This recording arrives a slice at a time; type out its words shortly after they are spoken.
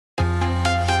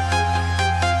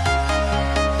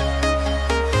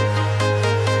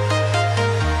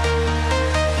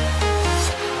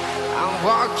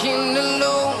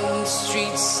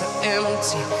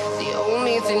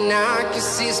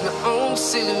can see my own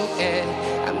silhouette.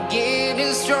 I'm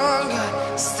getting stronger,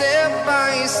 step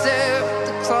by step.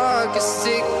 The clock is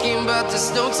ticking, but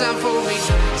there's no time for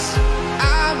regrets.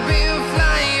 I've been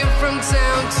flying from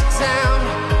town to town,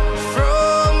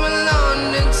 from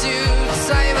London to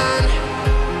Taiwan.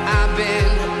 I've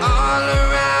been all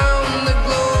around the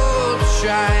globe,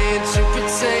 trying to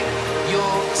protect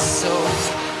your soul.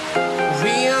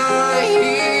 We are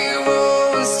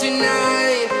heroes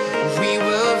tonight. We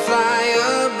will fly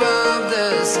above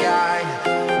the sky.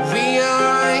 We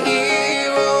are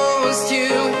heroes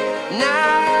tonight.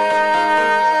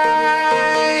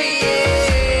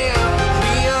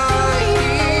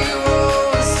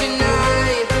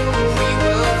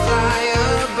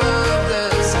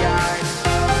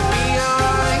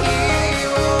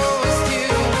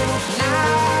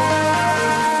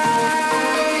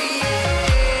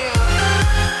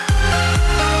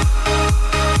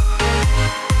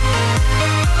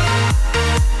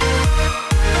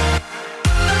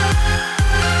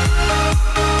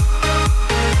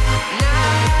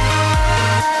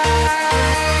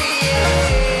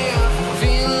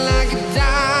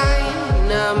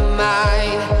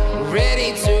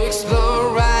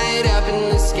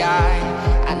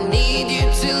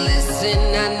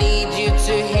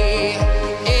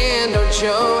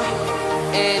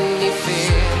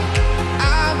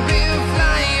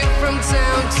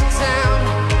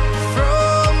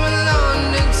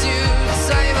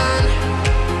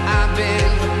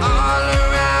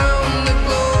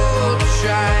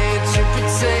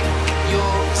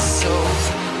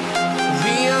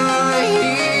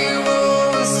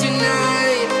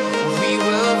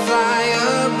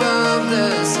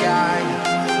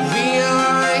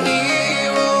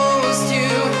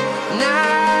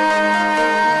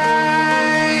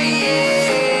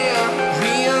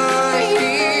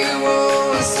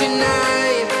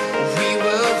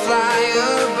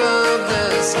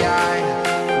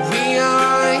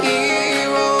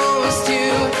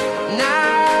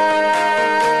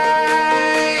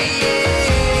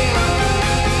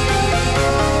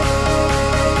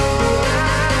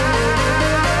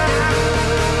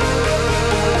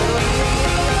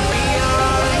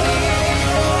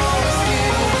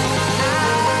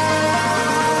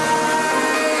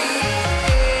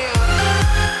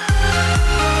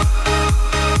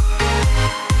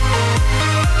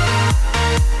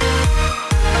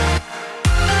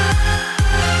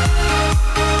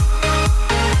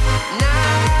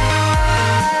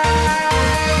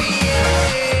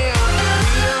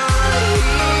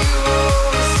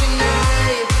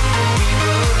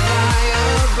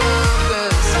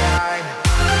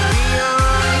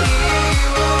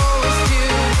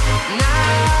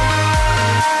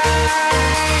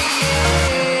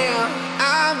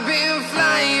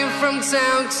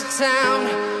 Town to town,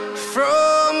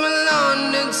 from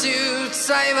London to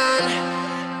Taiwan.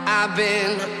 I've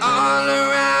been all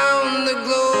around the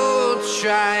globe,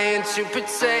 trying to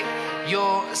protect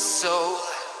your soul.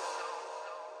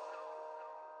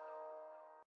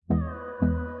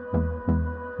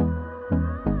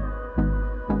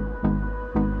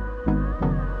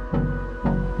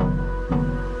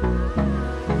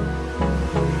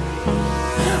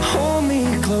 Hold me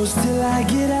close till I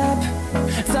get up.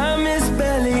 Time is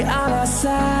barely on our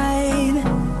side.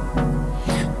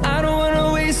 I don't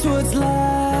wanna waste what's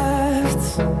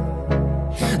left.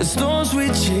 The storms we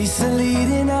chase are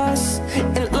leading us,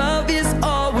 and love is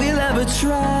all we'll ever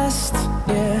trust.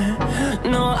 Yeah,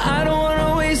 no, I don't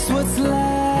wanna waste what's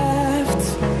left.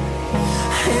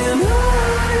 And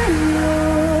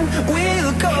on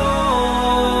we'll go,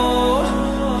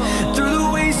 through the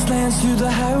wastelands, through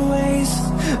the highways,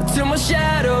 till my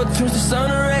shadow turns to sun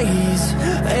rays.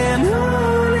 And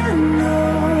on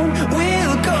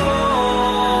we'll go,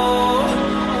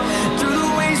 through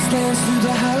the wastelands, through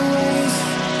the highways.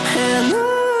 And on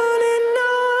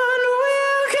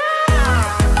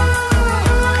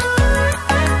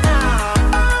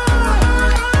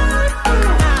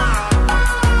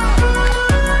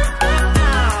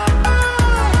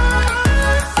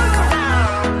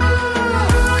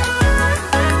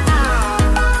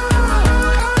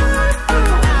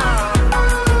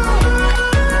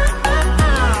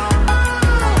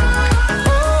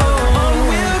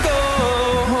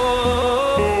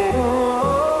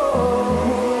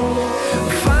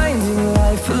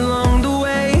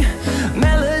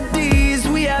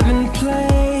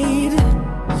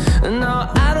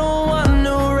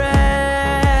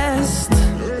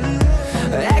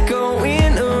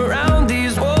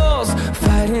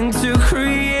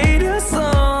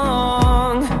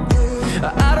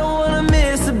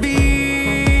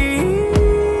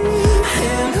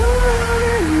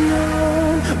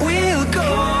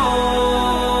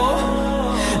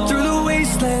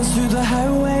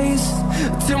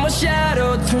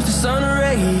turns to sun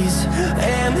rays,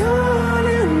 and on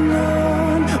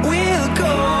we'll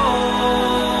go,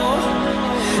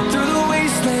 through the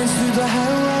wastelands, through the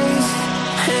highways,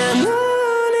 and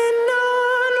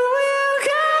on we'll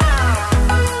go.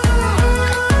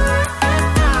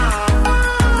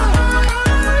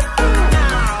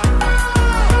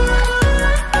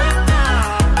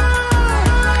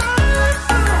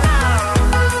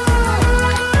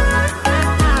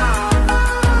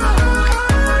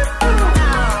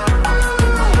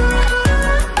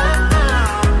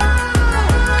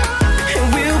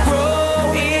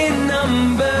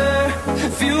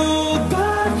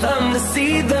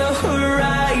 See the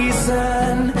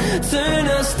horizon turn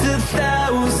us to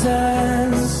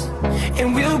thousands,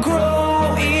 and we'll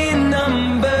grow in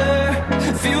number,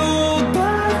 fueled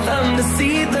by them to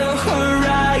see the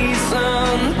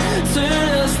horizon turn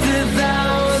us to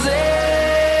thousands,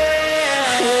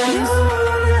 and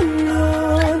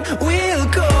on we'll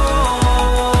go,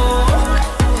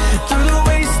 through the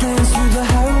wastelands, through the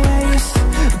highways,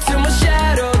 till my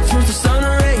shadow turns to sun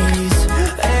rays,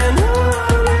 and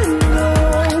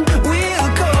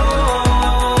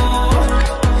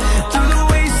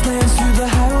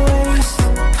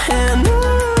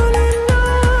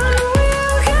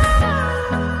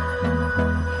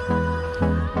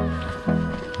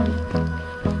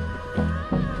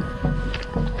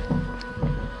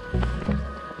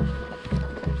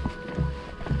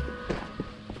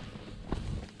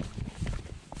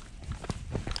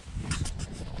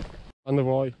quando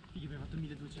vuoi. Figa, abbiamo fatto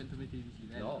 1200 metri di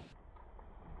dislivello. No.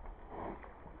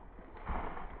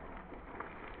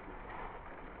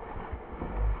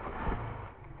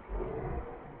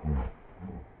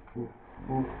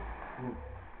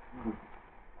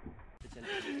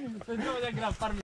 Pensavo di aggrapparmi.